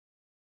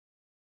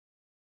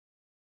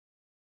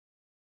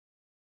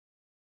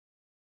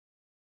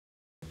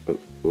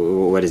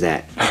What is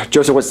that?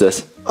 Joseph, what's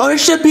this? Oh,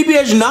 it's Chef Pee Pee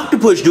as an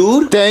octopus,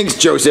 dude. Thanks,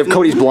 Joseph.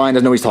 Cody's blind,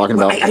 doesn't know what he's talking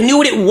about. I knew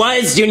what it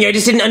was, Junior. I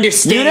just didn't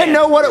understand. You didn't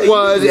know what it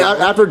was.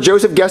 After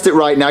Joseph guessed it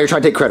right, now you're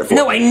trying to take credit for it.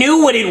 No, I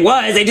knew what it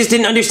was. I just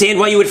didn't understand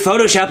why you would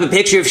Photoshop a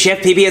picture of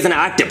Chef Pee Pee as an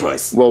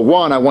octopus. Well,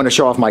 one, I want to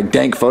show off my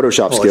dank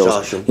Photoshop skills.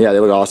 Awesome. Yeah, they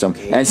look awesome.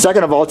 Okay. And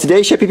second of all,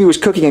 today Chef Pee Pee was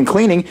cooking and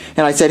cleaning,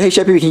 and I said, hey,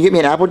 Chef Pee Pee, can you get me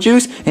an apple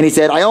juice? And he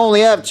said, I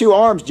only have 2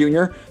 arms,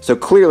 Junior. So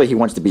clearly he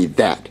wants to be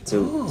that.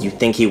 So you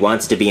think he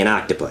wants to be an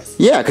octopus?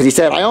 Yeah, because he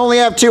said, I only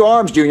have 2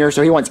 arms, Junior,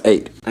 so he wants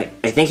 8. I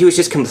think he was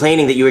just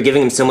complaining that you were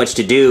giving him so much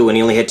to do when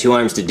he only had 2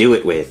 arms to do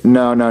it with.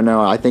 No.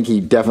 I think he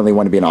definitely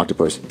wanted to be an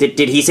octopus. Did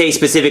he say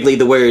specifically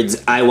the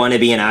words, I want to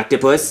be an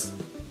octopus?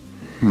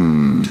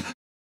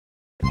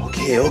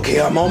 Okay,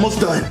 I'm almost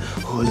done.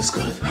 Oh, that's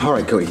good. All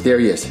right, Cody, there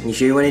he is. You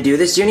sure you want to do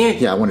this, Junior?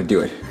 Yeah, I want to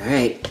do it. All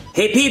right.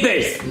 Hey,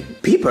 Peepers!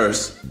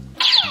 Peepers?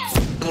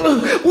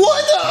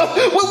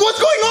 What's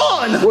going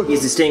on?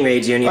 He's a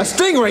stingray, Junior. A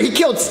stingray? He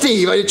killed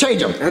Steve. I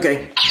change him.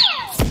 Okay.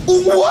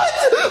 What?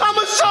 I'm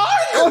a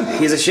shark?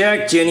 He's a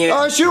shark,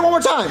 Junior. Shoot it one more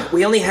time.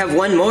 We only have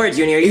 1 more,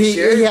 Junior. Are you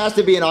sure? He has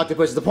to be an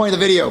octopus. It's the point of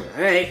the video.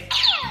 All right.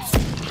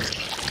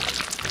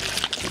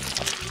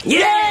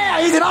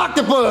 Yeah, he's an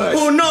octopus.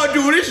 Oh, no,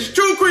 dude. This is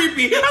too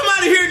creepy. I'm out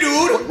of here,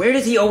 dude. Where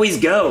does he always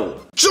go?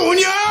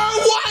 Junior,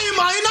 why am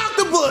I an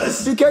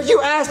octopus? Because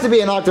you asked to be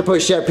an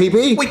octopus, Chef Pee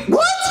Pee. Wait,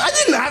 what? I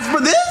didn't ask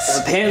for this.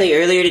 Apparently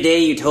earlier today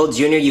you told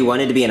Junior you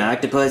wanted to be an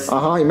octopus. You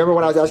remember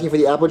when I was asking for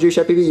the apple juice,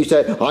 Chef Pee Pee? You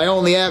said, I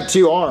only have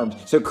 2 arms.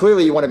 So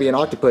clearly you want to be an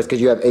octopus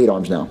because you have 8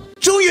 arms now.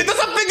 Junior, that's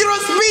a figure of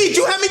speech.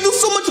 You had me do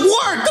so much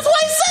work. That's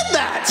why I said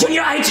that.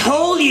 Junior, I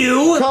told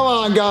you. Come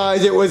on,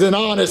 guys. It was an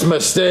honest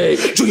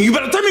mistake. Junior, you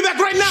better turn me back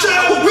right now.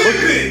 Chef Pee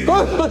Pee.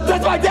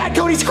 That's my dad,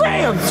 Cody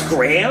Scram.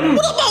 Scram?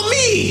 What about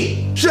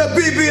me? Chef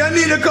Pee Pee, I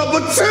need a cup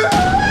of tea.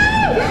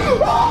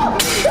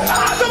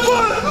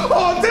 Octopus!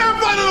 Oh,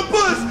 terrified of the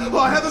puss. Oh,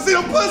 I haven't seen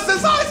a puss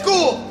since high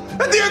school.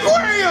 At the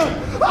aquarium.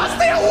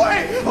 Stay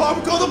away. Oh,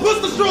 I'm called the Puss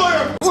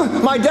Destroyer.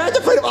 My dad's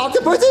afraid of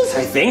octopuses?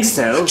 I think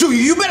so. Junior,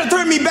 you better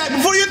turn me back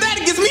before your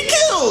daddy gets me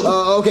killed.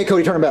 Okay,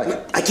 Cody, turn him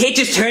back. I can't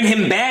just turn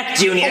him back,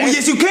 Junior. Oh,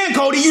 yes, you can,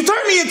 Cody. You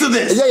turn me into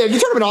this. Yeah, you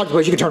turn him an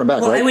octopus, you can turn him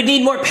back, Well, right? I would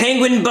need more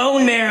penguin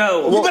bone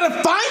marrow. You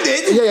better find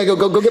it. Yeah,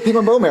 go get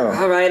penguin bone marrow.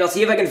 All right, I'll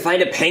see if I can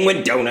find a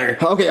penguin donor.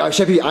 Okay,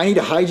 Chef Pee Pee, I need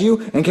to hide you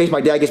in case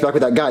my dad gets back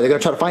with that guy. They're gonna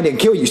try to find it and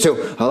kill you, so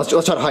let's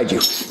try to hide you.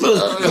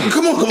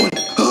 Come on.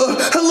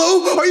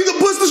 Hello? Are you the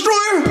Puss Destroyer?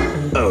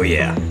 Oh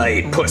yeah, I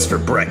ate puss for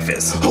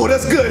breakfast. Oh,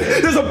 that's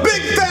good. There's a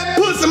big fat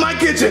puss in my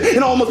kitchen, and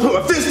I almost put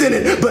my fist in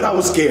it, but I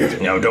was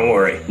scared. No, don't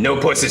worry. No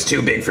puss is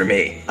too big for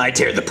me. I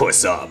tear the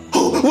puss up.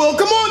 Oh, well,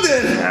 come on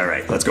then. All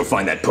right, let's go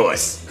find that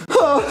puss.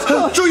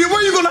 Junior, where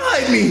are you gonna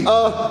hide me?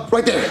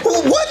 Right there.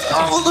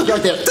 What?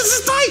 Right there. This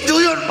is tight,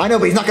 Junior. I know,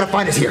 but he's not gonna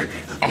find us here.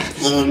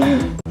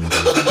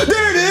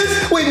 There it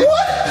is. Wait,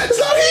 what? It's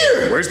not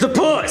here. Where's the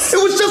puss?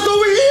 It was just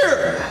over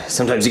here.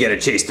 Sometimes you gotta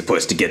chase the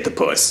puss to get the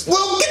puss.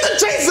 Well, get the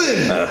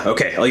chasing.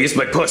 Okay, I'll use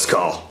my puss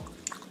call.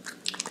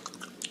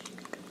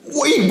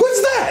 Wait,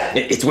 what's that?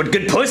 It's what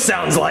good puss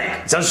sounds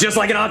like. Sounds just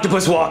like an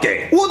octopus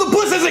walking. Well, the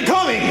puss isn't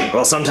coming.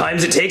 Well,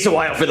 sometimes it takes a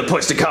while for the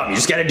puss to come. You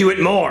just gotta do it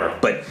more.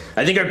 But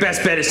I think our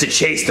best bet is to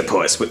chase the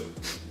puss.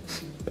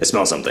 I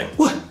smell something.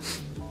 What?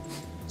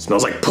 It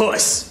smells like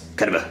puss.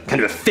 Kind of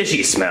a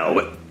fishy smell.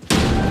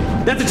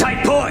 That's a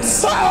tight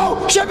puss.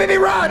 Oh, Chef Pee Pee,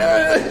 run!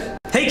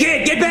 Hey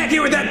kid, get back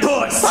here with that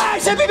puss.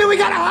 Chef Pee Pee, we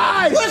gotta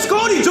hide! Where's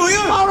Cody, Junior?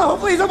 Oh no,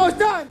 hopefully he's almost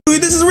done.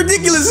 Dude, this is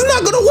ridiculous. It's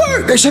not gonna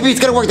work. Hey, Chef Pee Pee, it's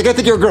gonna work. They're gonna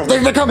think you're a girl.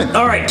 They're coming.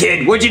 All right,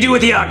 kid, what'd you do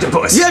with the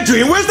octopus? Yeah,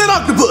 Junior, where's that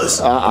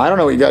octopus? I don't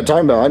know what you got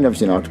talking about. I've never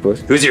seen an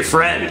octopus. Who's your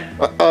friend?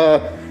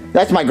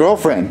 That's my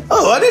girlfriend.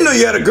 Oh, I didn't know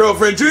you had a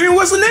girlfriend, Junior.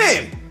 What's the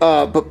name?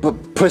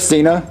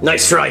 Pussina.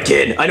 Nice try,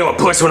 kid. I know a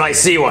puss when I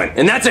see one,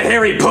 and that's a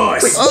hairy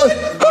puss.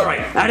 All right,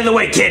 out of the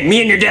way, kid.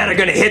 Me and your dad are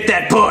gonna hit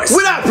that puss.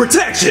 Without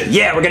protection.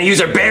 Yeah, we're gonna use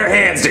our bare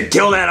hands to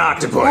kill that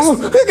octopus.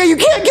 Oh, okay, you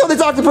can't kill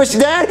this octopus,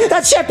 Dad.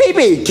 That's Chef Pee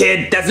Pee.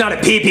 Kid, that's not a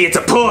pee-pee, it's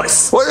a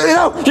puss. Well,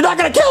 you're not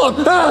gonna kill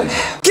him.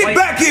 Get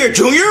back here,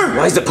 Junior.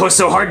 Why is the puss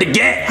so hard to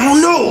get? I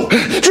don't know.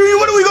 Junior,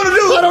 what are we gonna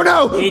do? I don't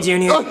know. Hey,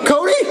 Junior.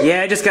 Cody?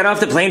 Yeah, I just got off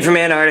the plane from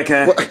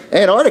Antarctica. What?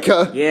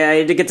 Antarctica? Yeah, I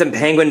had to get some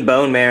penguin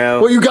bone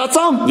marrow. Well, you got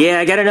some? Yeah,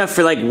 I got enough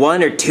for like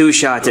 1 or 2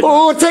 shots at.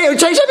 Oh, take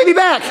Chef Pee Pee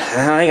back.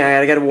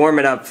 I gotta warm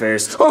it up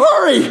first. Oh,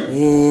 hurry.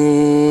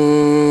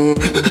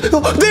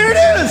 Oh, there it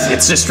is.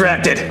 It's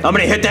distracted. I'm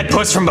gonna hit that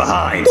puss from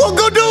behind. Well,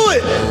 go do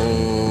it.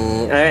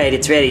 All right,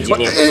 it's ready,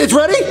 Junior. It's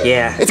ready?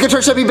 Yeah. It's gonna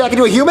turn Chef Pee Pee back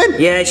into a human?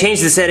 Yeah, I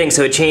changed the settings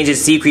so it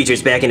changes sea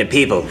creatures back into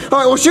people. All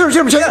right, well, shoot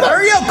him.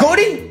 Hurry up,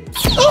 Cody.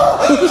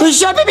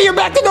 Chef Pee Pee, you're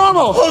back to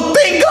normal. Oh,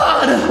 thank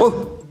God.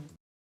 Well,